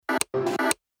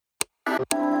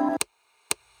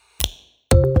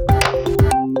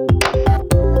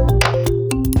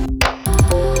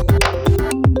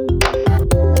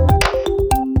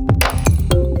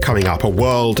up, a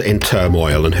world in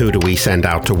turmoil, and who do we send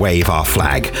out to wave our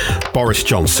flag? Boris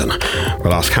Johnson.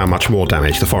 We'll ask how much more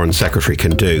damage the Foreign Secretary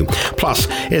can do. Plus,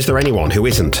 is there anyone who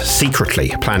isn't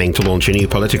secretly planning to launch a new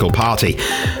political party?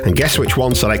 And guess which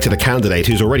one selected a candidate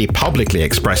who's already publicly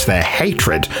expressed their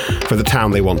hatred for the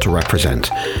town they want to represent?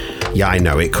 Yeah, I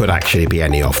know, it could actually be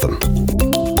any of them.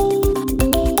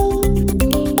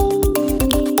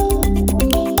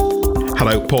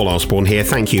 Hello, Paul Osborne here.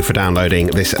 Thank you for downloading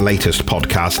this latest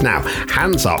podcast. Now,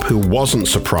 hands up who wasn't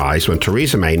surprised when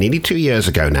Theresa May, nearly 2 years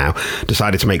ago now,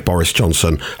 decided to make Boris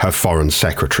Johnson her foreign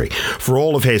secretary. For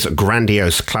all of his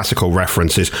grandiose classical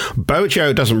references,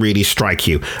 Bojo doesn't really strike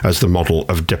you as the model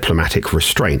of diplomatic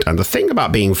restraint. And the thing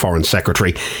about being foreign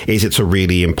secretary is it's a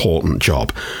really important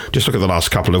job. Just look at the last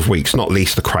couple of weeks, not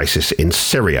least the crisis in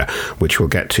Syria, which we'll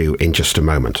get to in just a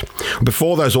moment.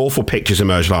 Before those awful pictures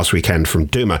emerged last weekend from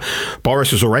Duma,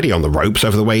 Boris was already on the ropes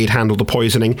over the way he'd handled the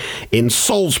poisoning in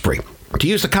Salisbury. To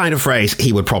use the kind of phrase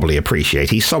he would probably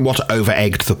appreciate, he somewhat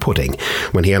over-egged the pudding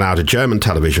when he allowed a German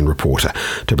television reporter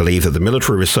to believe that the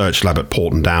military research lab at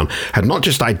Porton Down had not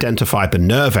just identified the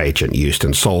nerve agent used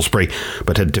in Salisbury,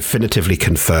 but had definitively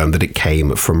confirmed that it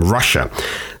came from Russia.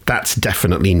 That's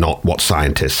definitely not what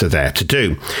scientists are there to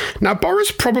do. Now,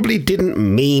 Boris probably didn't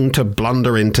mean to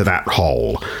blunder into that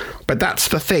hole. But that's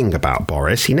the thing about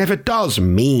Boris. He never does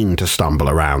mean to stumble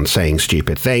around saying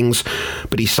stupid things,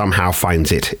 but he somehow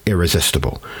finds it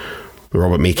irresistible.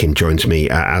 Robert Meakin joins me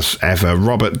as ever.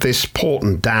 Robert, this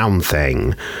Porton Down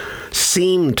thing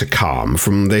seemed to come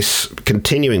from this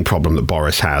continuing problem that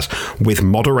Boris has with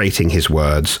moderating his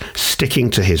words, sticking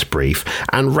to his brief,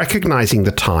 and recognising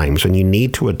the times when you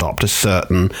need to adopt a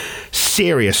certain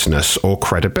seriousness or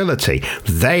credibility.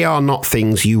 They are not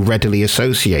things you readily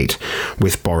associate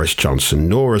with Boris Johnson,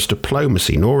 nor as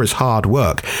diplomacy, nor as hard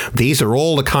work. These are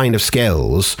all the kind of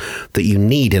skills that you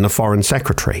need in a foreign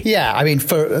secretary. Yeah, I mean,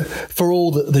 for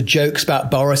all the jokes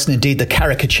about Boris, and indeed the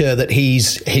caricature that he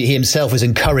himself has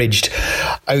encouraged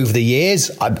over the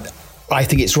years, I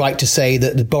think it's right to say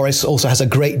that Boris also has a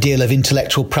great deal of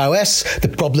intellectual prowess. The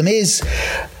problem is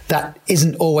that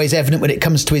isn't always evident when it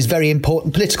comes to his very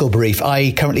important political brief,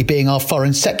 i.e. currently being our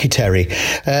foreign secretary.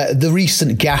 The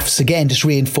recent gaffes, again, just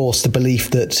reinforce the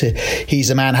belief that he's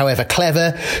a man, however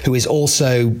clever, who is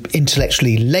also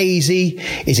intellectually lazy,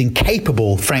 is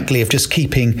incapable, frankly, of just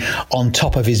keeping on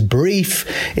top of his brief,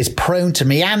 is prone to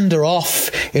meander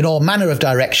off in all manner of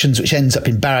directions, which ends up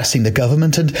embarrassing the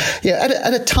government. And yeah,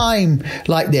 at a time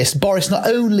like this, Boris not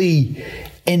only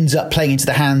ends up playing into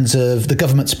the hands of the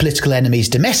government's political enemies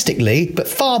domestically, but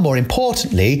far more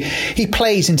importantly, he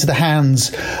plays into the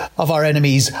hands of our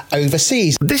enemies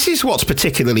overseas. This is what's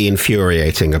particularly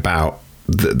infuriating about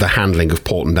the handling of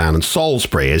Porton Down and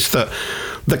Salisbury, is that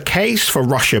the case for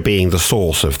Russia being the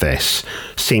source of this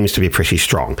seems to be pretty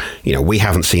strong. You know, we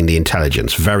haven't seen the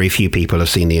intelligence. Very few people have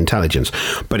seen the intelligence.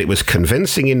 But it was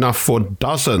convincing enough for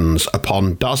dozens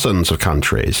upon dozens of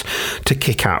countries to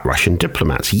kick out Russian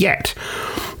diplomats. Yet,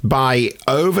 by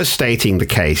overstating the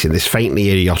case in this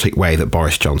faintly idiotic way that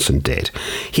Boris Johnson did,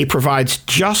 he provides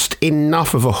just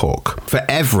enough of a hook for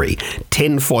every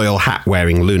tinfoil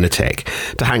hat-wearing lunatic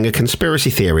to hang a conspiracy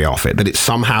theory off it that it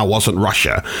somehow wasn't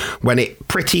Russia, when it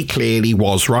pretty clearly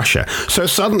was Russia. So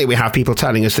suddenly we have people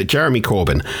telling us that Jeremy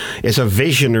Corbyn is a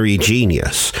visionary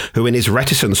genius who, in his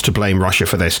reticence to blame Russia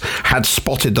for this, had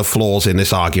spotted the flaws in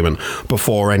this argument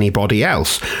before anybody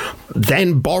else.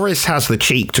 Then Boris has the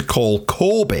cheek to call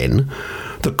Corbyn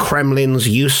the Kremlin's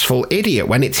useful idiot,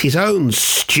 when it's his own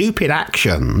stupid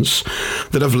actions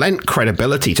that have lent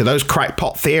credibility to those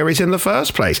crackpot theories in the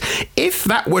first place. If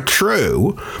that were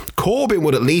true, Corbyn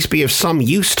would at least be of some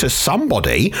use to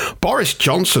somebody. Boris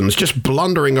Johnson's just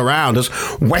blundering around as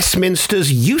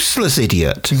Westminster's useless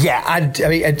idiot. Yeah, I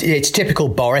mean, it's typical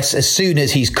Boris. As soon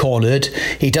as he's cornered,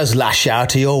 he does lash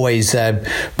out. He always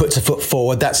puts a foot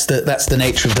forward. That's the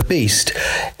nature of the beast.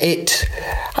 It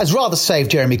has rather saved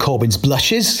Jeremy Corbyn's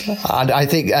blushes. And I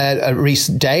think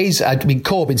recent days, I mean,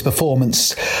 Corbyn's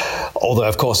performance, although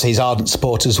of course his ardent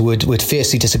supporters would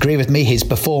fiercely disagree with me, his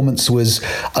performance was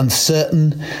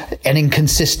uncertain and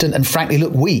inconsistent and frankly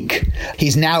looked weak.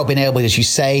 He's now been able, as you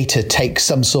say, to take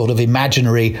some sort of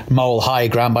imaginary moral high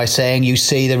ground by saying, you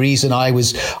see, the reason I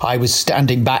was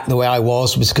standing back the way I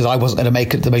was because I wasn't going to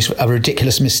make a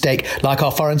ridiculous mistake like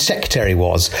our foreign secretary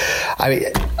was.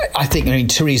 I think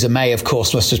Theresa May, of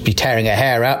course, must just be tearing her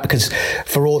hair out because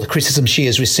for all the criticism she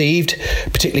has received,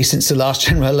 particularly since the last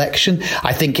general election,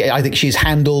 I think think she's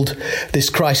handled this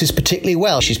crisis particularly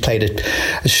well. She's played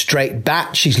a straight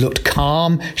bat. She's looked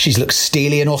calm. She's looked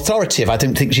steely and authoritative. I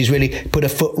don't think she's really put a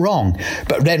foot wrong.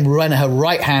 But then when her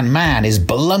right-hand man is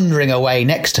blundering away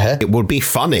next to her... It would be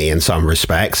funny in some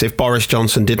respects if Boris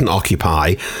Johnson didn't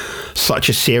occupy such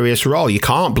a serious role. You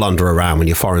can't blunder around when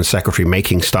you're Foreign Secretary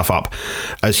making stuff up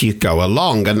as you go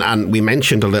along. And we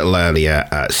mentioned a little earlier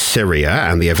Syria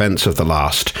and the events of the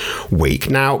last week.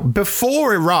 Now,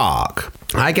 before Iraq,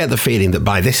 I get the feeling that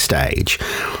by this stage,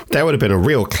 there would have been a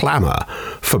real clamour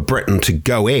for Britain to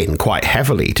go in quite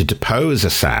heavily to depose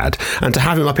Assad and to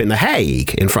have him up in The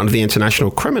Hague in front of the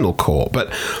International Criminal Court.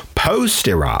 But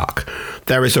post-Iraq,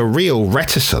 there is a real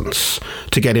reticence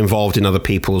to get involved in other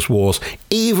people's wars,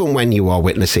 even when you are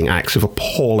witnessing acts of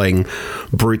appalling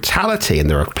brutality. And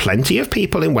there are plenty of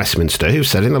people in Westminster who've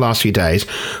said in the last few days,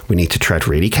 we need to tread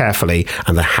really carefully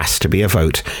and there has to be a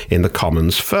vote in the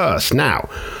Commons first. Now,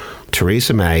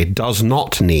 Theresa May does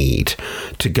not need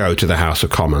to go to the House of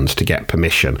Commons to get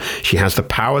permission. She has the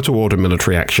power to order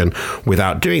military action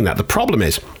without doing that. The problem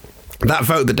is, that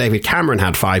vote that David Cameron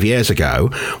had 5 years ago,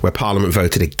 where Parliament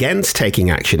voted against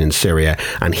taking action in Syria,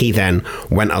 and he then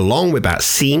went along with that,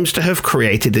 seems to have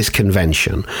created this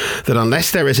convention that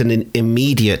unless there is an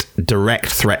immediate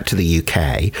direct threat to the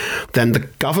UK, then the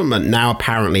government now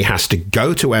apparently has to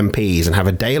go to MPs and have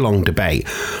a day-long debate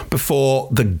before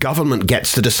the government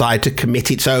gets to decide to commit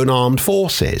its own armed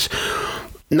forces.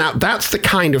 Now, that's the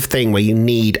kind of thing where you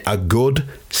need a good,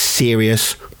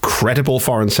 serious, credible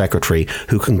foreign secretary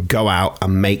who can go out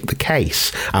and make the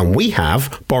case. And we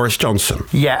have Boris Johnson.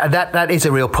 Yeah, that is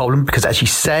a real problem because, as you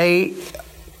say,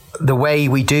 the way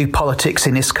we do politics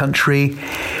in this country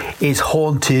is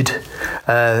haunted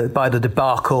by the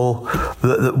debacle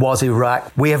that was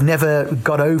Iraq. We have never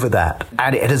got over that.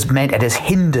 And it has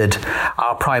hindered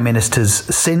our prime ministers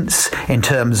since in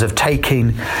terms of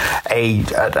taking a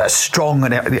strong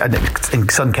and in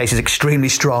some cases extremely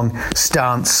strong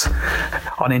stance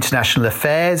on international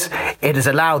affairs. It has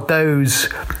allowed those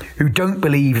who don't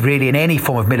believe really in any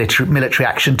form of military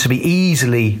action to be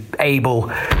easily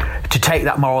able to take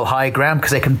that moral high ground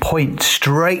because they can point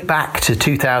straight back to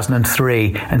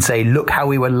 2003 and say, look how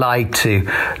we were lied to,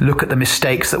 look at the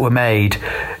mistakes that were made.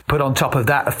 Put on top of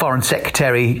that a foreign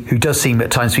secretary who does seem at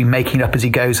times to be making up as he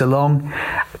goes along.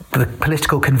 The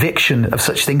political conviction of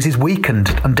such things is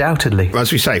weakened, undoubtedly.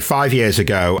 As we say, 5 years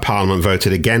ago, Parliament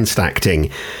voted against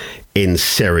acting in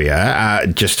Syria,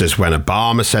 just as when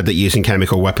Obama said that using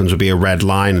chemical weapons would be a red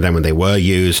line, and then when they were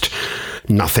used,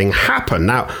 nothing happened.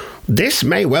 Now, this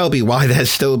may well be why they're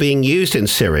still being used in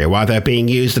Syria, why they're being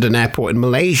used at an airport in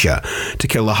Malaysia to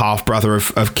kill the half-brother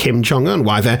of Kim Jong-un,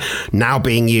 why they're now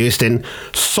being used in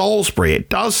Salisbury. It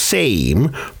does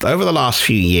seem, over the last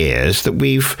few years, that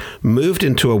we've moved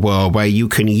into a world where you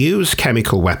can use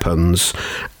chemical weapons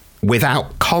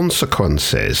without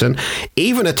consequences. And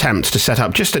even attempts to set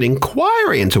up just an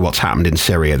inquiry into what's happened in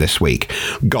Syria this week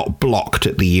got blocked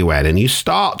at the UN. And you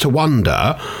start to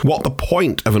wonder what the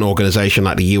point of an organisation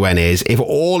like the UN is if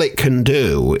all it can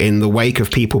do in the wake of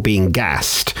people being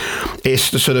gassed is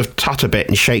to sort of tut a bit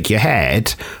and shake your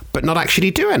head, but not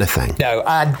actually do anything. No,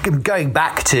 and going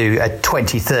back to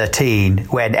 2013,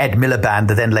 when Ed Miliband,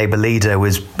 the then Labour leader,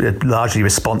 was largely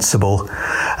responsible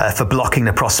for blocking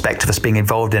the prospect of us being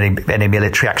involved in any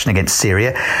military action against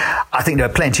Syria. I think there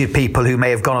are plenty of people who may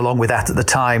have gone along with that at the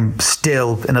time,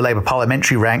 still in the Labour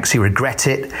parliamentary ranks, who regret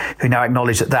it, who now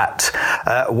acknowledge that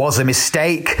was a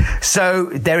mistake. So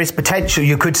there is potential.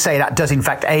 You could say that does in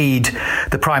fact aid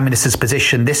the Prime Minister's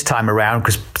position this time around,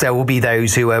 because there will be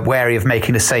those who are wary of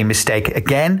making the same mistake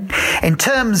again. In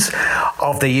terms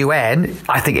of the UN,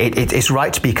 I think it's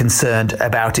right to be concerned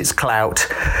about its clout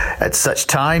at such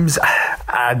times.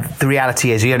 The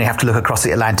reality is you only have to look across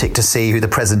the Atlantic to see who the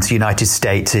President of the United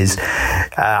States is.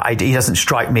 He doesn't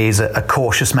strike me as a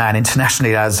cautious man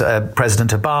internationally as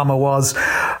President Obama was.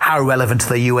 How relevant are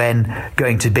the UN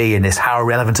going to be in this? How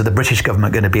relevant are the British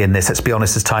government going to be in this? Let's be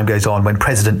honest, as time goes on, when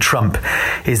President Trump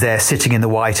is there sitting in the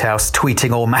White House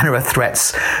tweeting all manner of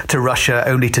threats to Russia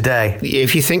only today.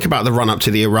 If you think about the run-up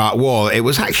to the Iraq War, it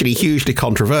was actually hugely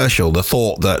controversial, the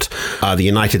thought that the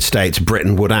United States,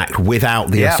 Britain would act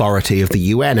without the authority of the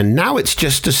UN. And now it's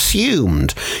just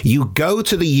assumed you go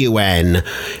to the UN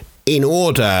in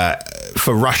order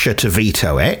for Russia to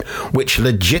veto it, which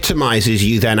legitimizes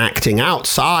you then acting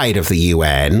outside of the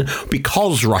UN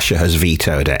because Russia has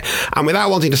vetoed it. And without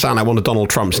wanting to sound like one of Donald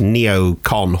Trump's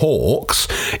neocon hawks,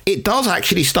 it does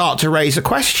actually start to raise a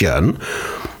question.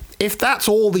 If that's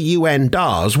all the UN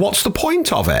does, what's the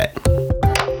point of it?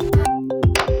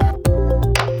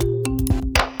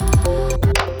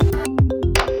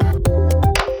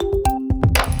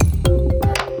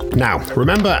 Now,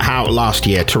 remember how last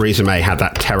year Theresa May had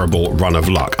that terrible run of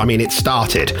luck? I mean, it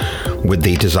started with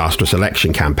the disastrous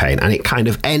election campaign, and it kind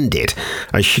of ended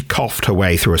as she coughed her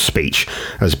way through a speech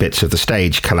as bits of the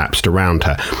stage collapsed around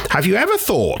her. Have you ever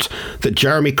thought that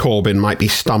Jeremy Corbyn might be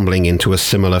stumbling into a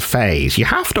similar phase? You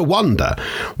have to wonder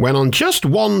when on just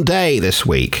one day this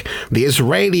week, the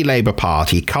Israeli Labour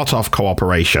Party cut off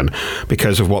cooperation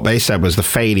because of what they said was the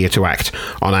failure to act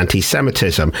on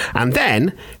anti-Semitism. And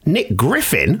then Nick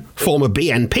Griffin, former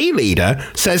BNP leader,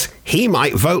 says he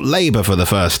might vote Labour for the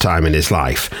first time in his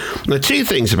life. There are two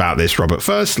things about this, Robert.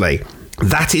 Firstly,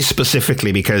 that is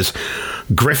specifically because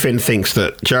Griffin thinks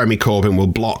that Jeremy Corbyn will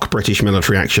block British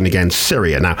military action against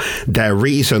Syria. Now, their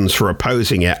reasons for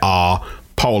opposing it are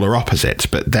polar opposites,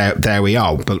 but there we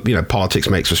are. But, you know, politics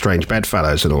makes for strange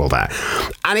bedfellows and all that.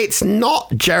 And it's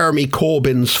not Jeremy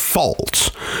Corbyn's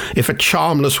fault if a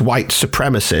charmless white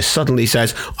supremacist suddenly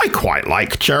says, I quite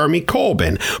like Jeremy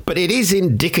Corbyn, but it is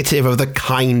indicative of the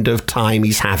kind of time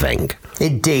he's having.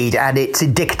 Indeed, and it's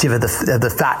indicative of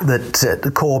the fact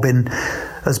that Corbyn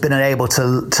has been unable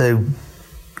to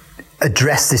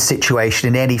address this situation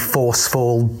in any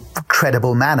forceful,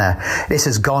 credible manner. This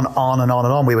has gone on and on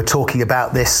and on. We were talking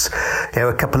about this,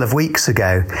 a couple of weeks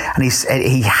ago, and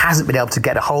he hasn't been able to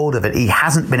get a hold of it. He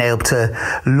hasn't been able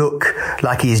to look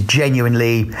like he's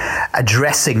genuinely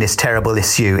addressing this terrible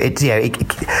issue. As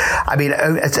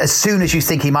soon as you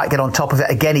think he might get on top of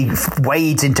it, again, he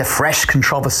wades into fresh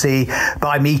controversy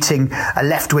by meeting a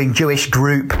left-wing Jewish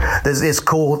group that's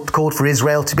called for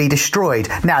Israel to be destroyed.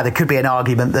 Now, there could be an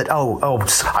argument that,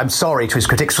 I'm sorry to his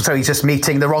critics, so he's just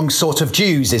meeting the wrong sort of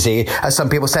Jews, is he? As some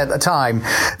people said at the time.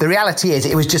 The reality is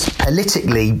it was just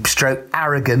politically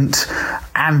arrogant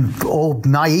and all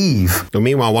naive. Well,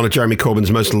 meanwhile, one of Jeremy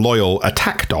Corbyn's most loyal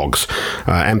attack dogs,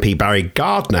 MP Barry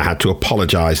Gardiner, had to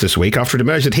apologise this week after it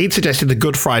emerged that he'd suggested the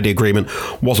Good Friday Agreement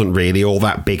wasn't really all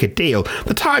that big a deal.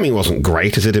 The timing wasn't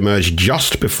great as it emerged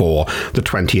just before the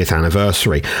 20th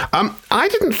anniversary. I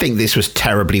didn't think this was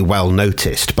terribly well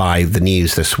noticed by the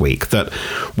news this week, that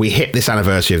we hit this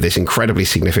anniversary of this incredibly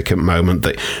significant moment,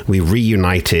 that we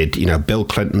reunited, Bill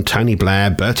Clinton, Tony Blair,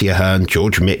 Bertie Ahern,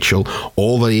 George Mitchell,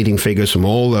 all the leading figures from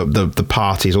all the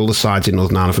parties, all the sides in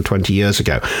Northern Ireland from 20 years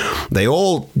ago. They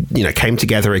all, came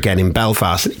together again in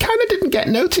Belfast, and it kind of didn't get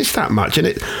noticed that much. And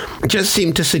it just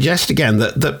seemed to suggest again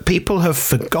that people have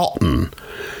forgotten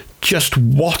just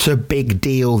what a big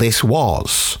deal this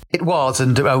was. It was,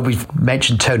 and we've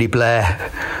mentioned Tony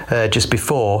Blair just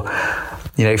before,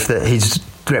 for his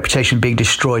reputation being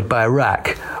destroyed by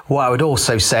Iraq. What I would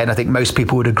also say, and I think most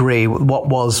people would agree, what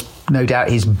was no doubt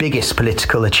his biggest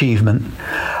political achievement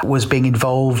was being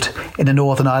involved in the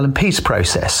Northern Ireland peace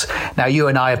process. Now, you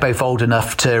and I are both old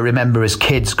enough to remember as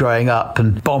kids growing up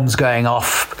and bombs going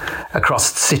off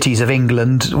across cities of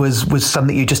England was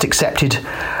something you just accepted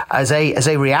as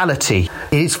a reality.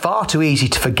 It is far too easy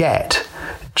to forget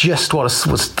just what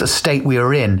was the state we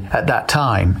were in at that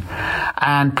time.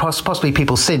 And possibly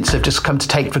people since have just come to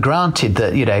take for granted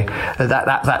that,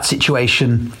 that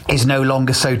situation is no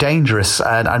longer so dangerous.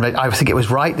 And I think it was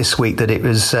right this week that it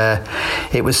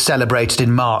was celebrated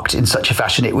and marked in such a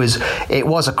fashion. It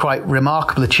was a quite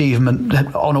remarkable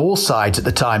achievement on all sides at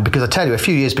the time, because I tell you, a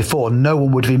few years before, no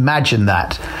one would have imagined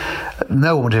that.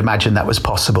 No one would have imagined that was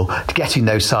possible, getting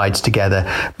those sides together.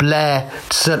 Blair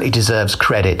certainly deserves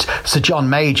credit. Sir John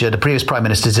Major, the previous Prime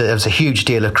Minister, deserves a huge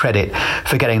deal of credit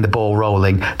for getting the ball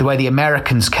rolling. The way the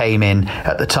Americans came in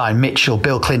at the time, Mitchell,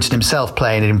 Bill Clinton himself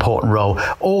playing an important role,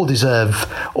 all deserve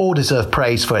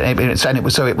praise for it. And it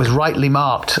was rightly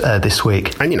marked this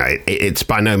week. And, it's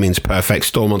by no means perfect.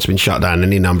 Stormont's been shut down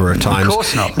any number of times. Of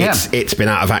course not, yeah. It's been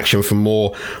out of action for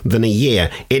more than a year.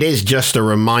 It is just a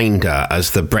reminder, as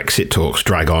the Brexit talks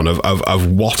drag on,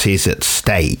 of what is at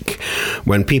stake.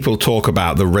 When people talk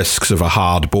about the risks of a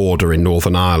hard border in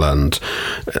Northern Ireland,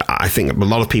 I think a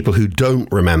lot of people who don't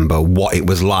remember what it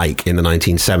was like in the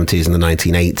 1970s and the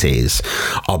 1980s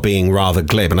are being rather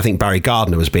glib. And I think Barry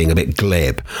Gardiner was being a bit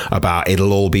glib about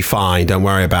it'll all be fine, don't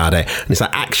worry about it. And it's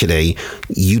like, actually,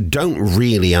 you don't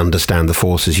really understand the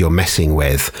forces you're messing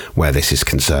with where this is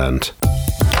concerned.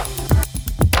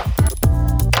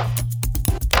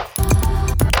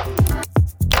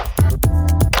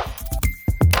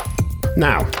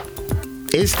 Now,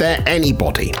 Is there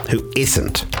anybody who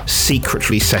isn't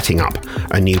secretly setting up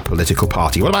a new political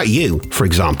party? What about you, for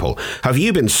example? Have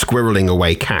you been squirreling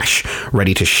away cash,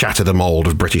 ready to shatter the mould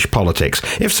of British politics?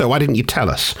 If so, why didn't you tell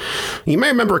us? You may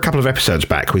remember a couple of episodes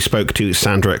back, we spoke to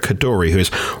Sandra Kadoorie, who is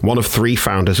one of 3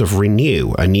 founders of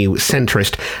Renew, a new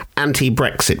centrist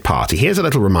anti-Brexit party. Here's a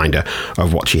little reminder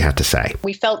of what she had to say.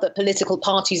 We felt that political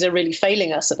parties are really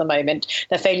failing us at the moment.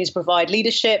 They're failing to provide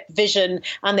leadership, vision,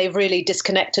 and they've really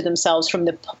disconnected themselves from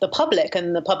the public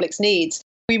and the public's needs.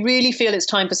 We really feel it's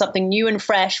time for something new and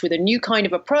fresh with a new kind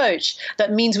of approach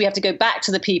that means we have to go back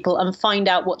to the people and find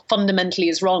out what fundamentally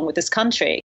is wrong with this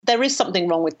country. There is something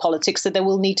wrong with politics, so there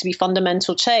will need to be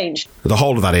fundamental change. The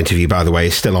whole of that interview, by the way,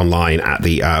 is still online at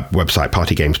the website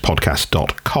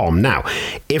partygamespodcast.com. Now,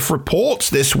 if reports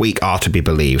this week are to be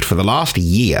believed, for the last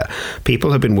year,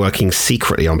 people have been working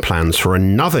secretly on plans for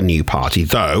another new party,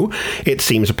 though it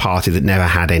seems a party that never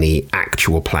had any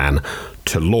actual plan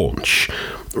to launch.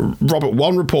 Robert,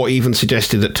 one report even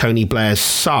suggested that Tony Blair's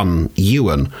son,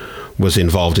 Ewan, was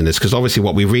involved in this, because obviously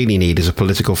what we really need is a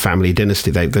political family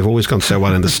dynasty. They've always gone so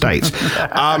well in the States. 2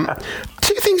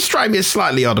 things strike me as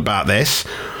slightly odd about this.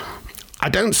 I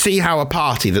don't see how a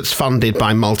party that's funded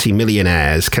by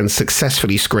multi-millionaires can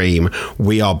successfully scream,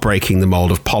 "We are breaking the mould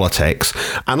of politics."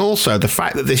 And also the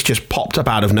fact that this just popped up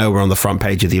out of nowhere on the front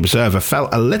page of The Observer felt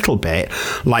a little bit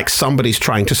like somebody's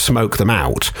trying to smoke them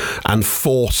out and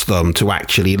force them to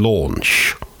actually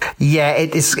launch. Yeah,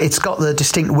 it's got the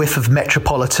distinct whiff of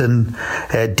metropolitan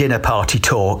dinner party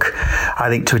talk, I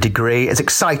think, to a degree. As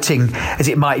exciting as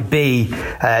it might be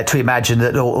to imagine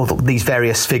that all these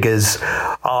various figures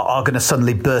are going to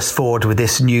suddenly burst forward with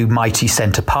this new mighty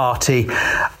centre party,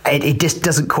 it just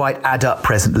doesn't quite add up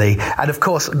presently. And of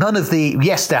course,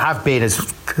 yes, there have been,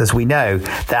 as we know,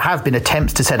 there have been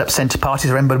attempts to set up centre parties.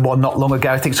 I remember one not long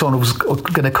ago, I think someone was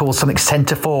going to call something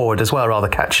centre forward as well, rather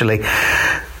catchily.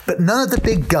 But none of the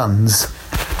big guns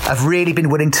have really been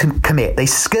willing to commit. They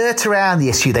skirt around the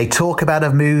issue. They talk about a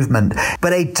movement,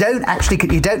 but you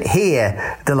don't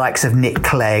hear the likes of Nick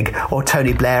Clegg or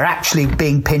Tony Blair actually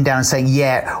being pinned down and saying,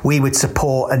 yeah, we would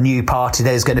support a new party.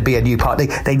 There's going to be a new party.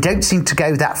 They don't seem to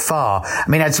go that far. I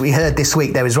mean, as we heard this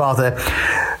week, there was rather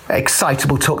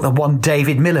excitable talk that one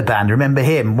David Miliband, remember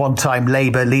him, one-time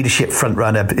Labour leadership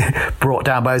frontrunner, brought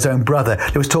down by his own brother.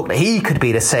 There was talk that he could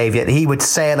be the saviour, that he would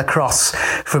sail across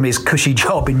from his cushy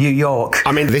job in New York.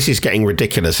 I mean, this is getting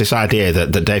ridiculous, this idea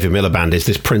that David Miliband is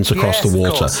this prince across the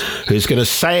water who's going to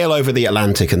sail over the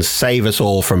Atlantic and save us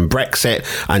all from Brexit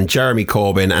and Jeremy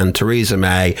Corbyn and Theresa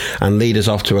May and lead us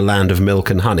off to a land of milk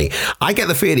and honey. I get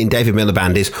the feeling David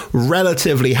Miliband is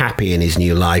relatively happy in his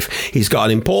new life. He's got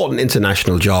an important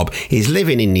international job. He's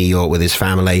living in New York with his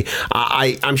family.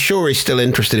 I'm sure he's still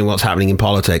interested in what's happening in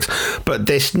politics. But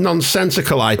this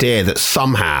nonsensical idea that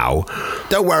somehow,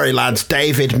 don't worry, lads,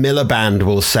 David Miliband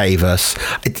will save us.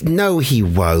 No, he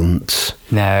won't.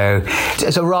 No.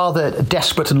 It's a rather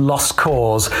desperate and lost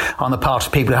cause on the part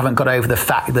of people who haven't got over the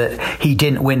fact that he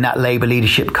didn't win that Labour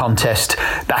leadership contest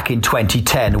back in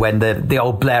 2010 when the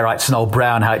old Blairites and old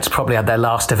Brownhites probably had their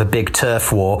last ever big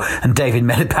turf war, and David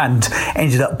Miliband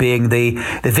ended up being the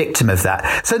victim of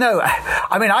that. So no,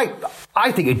 I mean,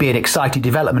 I think it'd be an exciting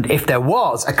development if there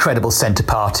was a credible centre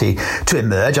party to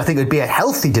emerge. I think it would be a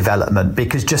healthy development,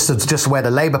 because just where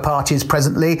the Labour Party is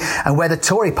presently and where the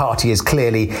Tory Party is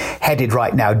clearly headed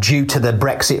right now due to the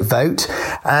Brexit vote,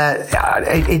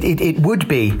 it would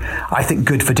be, I think,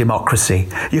 good for democracy.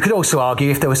 You could also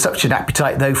argue if there was such an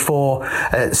appetite, though, for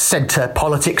centre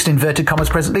politics, in inverted commas,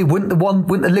 presently, wouldn't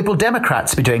the Liberal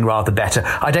Democrats be doing rather better?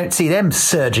 I don't see them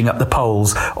surging up the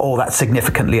polls all that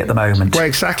significantly at the moment. Well,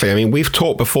 exactly. I mean, we've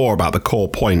talked before about the core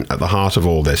point at the heart of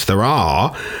all this. There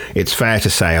are, it's fair to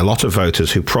say, a lot of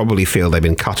voters who probably feel they've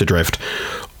been cut adrift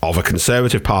of a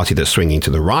Conservative Party that's swinging to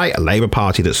the right, a Labour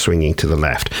Party that's swinging to the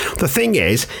left. The thing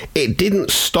is, it didn't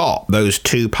stop those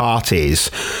two parties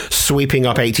sweeping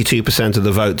up 82% of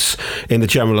the votes in the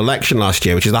general election last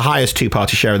year, which is the highest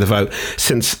two-party share of the vote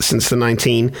since the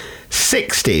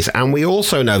 1960s. And we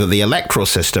also know that the electoral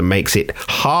system makes it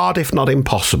hard, if not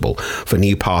impossible, for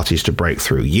new parties to break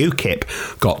through.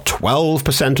 UKIP got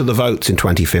 12% of the votes in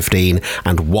 2015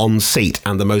 and 1 seat.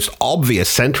 And the most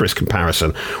obvious centrist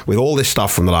comparison with all this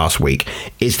stuff from the last week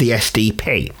is the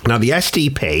SDP. Now, the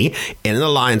SDP, in an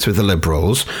alliance with the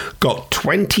Liberals, got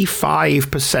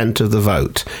 25% of the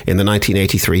vote in the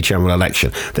 1983 general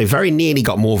election. They very nearly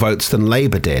got more votes than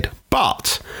Labour did.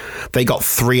 But they got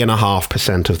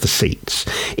 3.5% of the seats.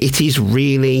 It is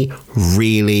really,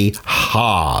 really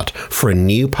hard for a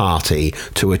new party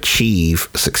to achieve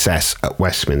success at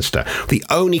Westminster. The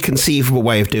only conceivable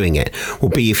way of doing it will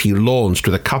be if you launched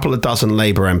with a couple of dozen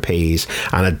Labour MPs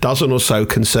and a dozen or so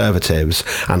Conservatives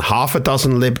and half a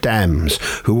dozen Lib Dems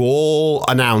who all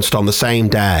announced on the same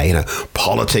day,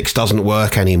 politics doesn't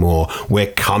work anymore.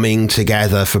 We're coming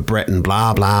together for Britain,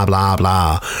 blah, blah, blah,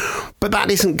 blah. But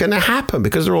that isn't going to happen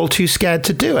because they're all too scared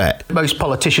to do it. Most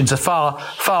politicians are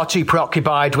far too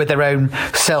preoccupied with their own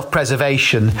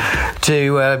self-preservation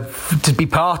to be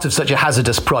part of such a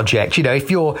hazardous project. If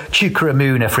you're Chuka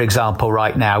Umunna, for example,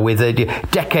 right now, with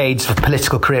decades of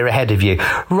political career ahead of you,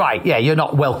 right, yeah, you're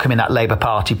not welcome in that Labour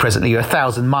Party presently. You're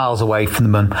 1,000 miles away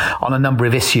from them on a number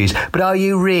of issues. But are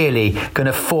you really going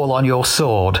to fall on your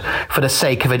sword for the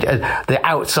sake of the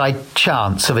outside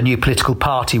chance of a new political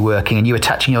party working and you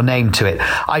attaching your name to it?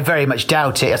 I very much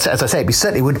doubt it. As I say, it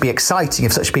certainly would be exciting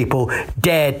if such people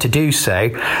dared to do so.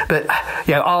 But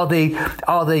are the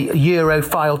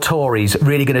Europhile Tories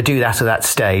really going to do that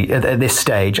at this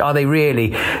stage? Are they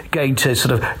really going to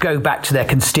sort of go back to their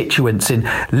constituents in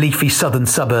leafy southern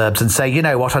suburbs and say, you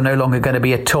know what, I'm no longer going to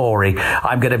be a Tory.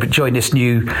 I'm going to join this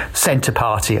new centre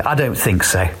party? I don't think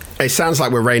so. It sounds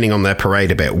like we're raining on their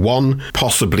parade a bit. One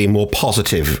possibly more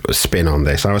positive spin on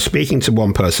this. I was speaking to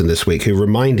one person this week who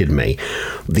reminded me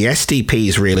the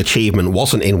SDP's real achievement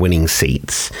wasn't in winning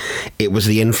seats. It was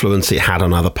the influence it had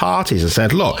on other parties. And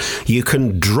said, look, you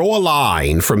can draw a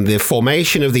line from the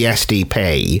formation of the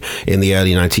SDP in the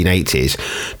early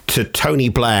 1980s to Tony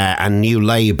Blair and New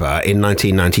Labour in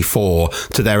 1994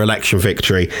 to their election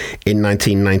victory in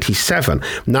 1997.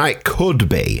 Now, it could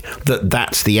be that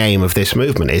that's the aim of this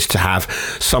movement, is to have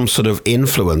some sort of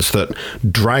influence that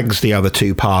drags the other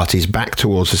two parties back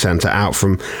towards the centre, out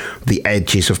from the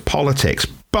edges of politics.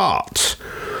 But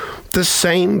the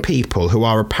same people who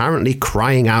are apparently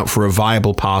crying out for a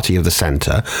viable party of the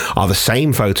centre are the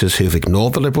same voters who've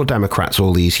ignored the Liberal Democrats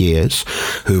all these years,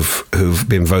 who've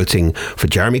been voting for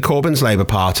Jeremy Corbyn's Labour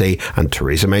Party and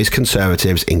Theresa May's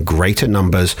Conservatives in greater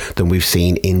numbers than we've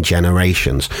seen in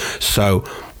generations. So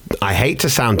I hate to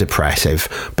sound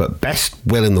depressive, but best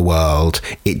will in the world,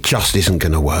 it just isn't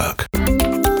going to work.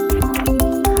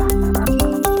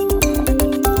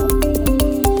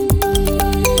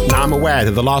 I'm aware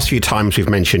that the last few times we've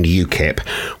mentioned UKIP,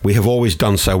 we have always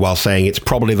done so while saying it's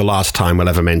probably the last time we'll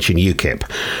ever mention UKIP.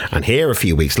 And here, a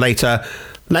few weeks later,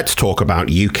 let's talk about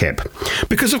UKIP.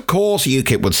 Because, of course,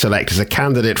 UKIP would select as a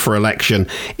candidate for election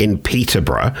in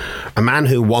Peterborough a man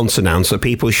who once announced that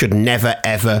people should never,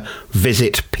 ever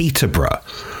visit Peterborough.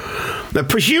 Now,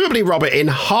 presumably, Robert, in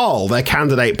Hull, their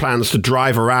candidate plans to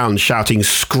drive around shouting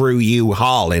 "Screw you,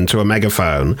 Hull" into a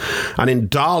megaphone. And in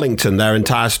Darlington, their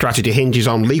entire strategy hinges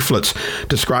on leaflets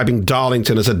describing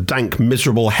Darlington as a dank,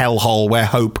 miserable hellhole where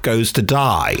hope goes to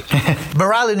die.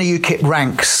 Morale in the UKIP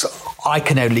ranks, I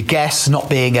can only guess, not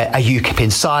being a UKIP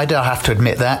insider, I have to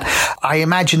admit that. I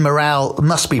imagine morale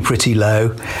must be pretty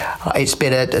low. It's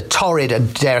been a torrid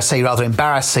and, dare I say, rather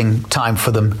embarrassing time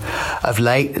for them of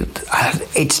late.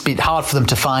 It's been hard for them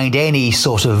to find any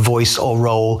sort of voice or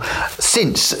role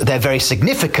since their very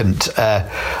significant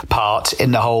part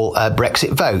in the whole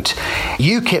Brexit vote.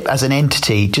 UKIP as an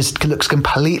entity just looks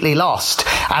completely lost,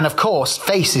 and of course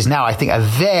faces now, I think, a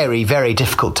very, very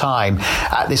difficult time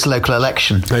at this local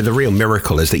election. The real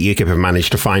miracle is that UKIP have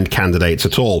managed to find candidates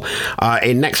at all.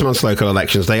 In next month's local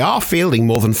elections, they are fielding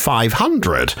more than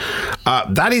 500.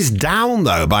 That is down,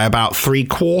 though, by about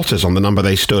 3/4 on the number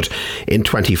they stood in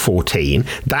 2014.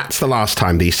 That's the last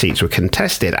time these seats were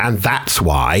contested, and that's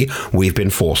why we've been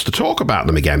forced to talk about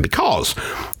them again, because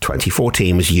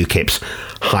 2014 was UKIP's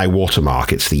high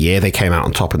watermark. It's the year they came out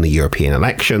on top in the European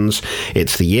elections.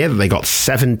 It's the year that they got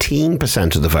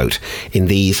 17% of the vote in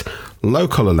these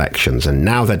local elections, and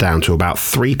now they're down to about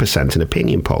 3% in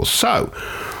opinion polls. So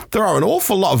there are an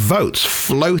awful lot of votes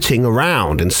floating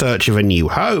around in search of a new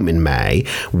home in May.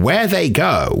 Where they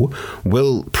go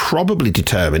will probably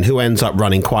determine who ends up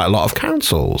running quite a lot of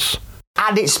councils.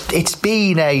 And it's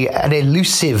been an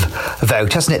elusive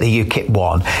vote, hasn't it, the UKIP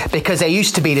one? Because there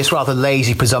used to be this rather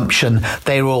lazy presumption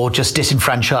they were all just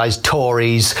disenfranchised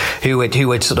Tories who were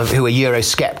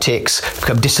Eurosceptics,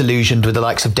 become disillusioned with the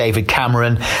likes of David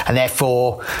Cameron, and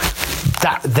therefore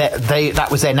that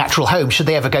was their natural home. Should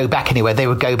they ever go back anywhere, they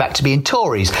would go back to being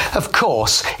Tories. Of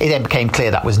course, it then became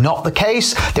clear that was not the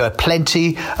case. There were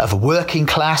plenty of working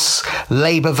class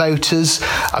Labour voters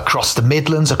across the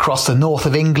Midlands, across the north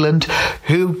of England,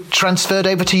 who transferred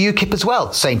over to UKIP as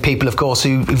well. Same people, of course,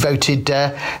 who voted,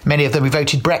 many of them who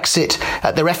voted Brexit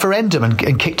at the referendum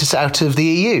and kicked us out of the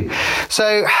EU.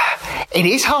 So it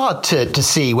is hard to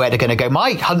see where they're going to go.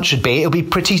 My hunch should be it'll be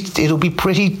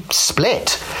pretty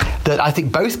split. That I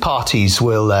think both parties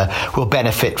will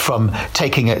benefit from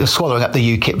swallowing up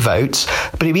the UKIP votes,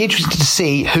 but it'd be interesting to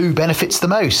see who benefits the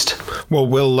most. Well,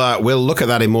 we'll look at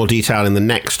that in more detail in the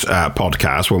next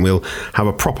podcast when we'll have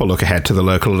a proper look ahead to the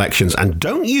local elections. And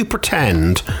don't you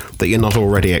pretend that you're not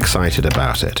already excited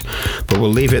about it. But we'll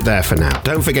leave it there for now.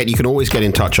 Don't forget, you can always get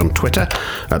in touch on Twitter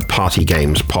at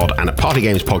PartyGamesPod and at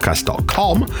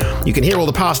PartyGamesPodcast.com. You can hear all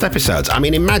the past episodes. I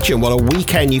mean, imagine what a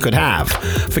weekend you could have.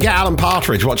 Forget Alan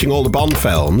Partridge watching all the Bond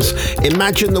films.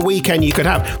 Imagine the weekend you could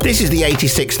have. This is the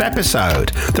 86th episode.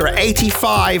 There are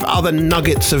 85 other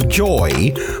nuggets of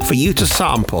joy for you to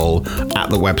sample at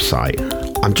the website.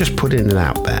 I'm just putting it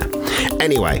out there.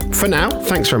 Anyway, for now,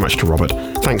 thanks very much to Robert.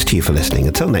 Thanks to you for listening.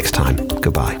 Until next time,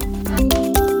 goodbye.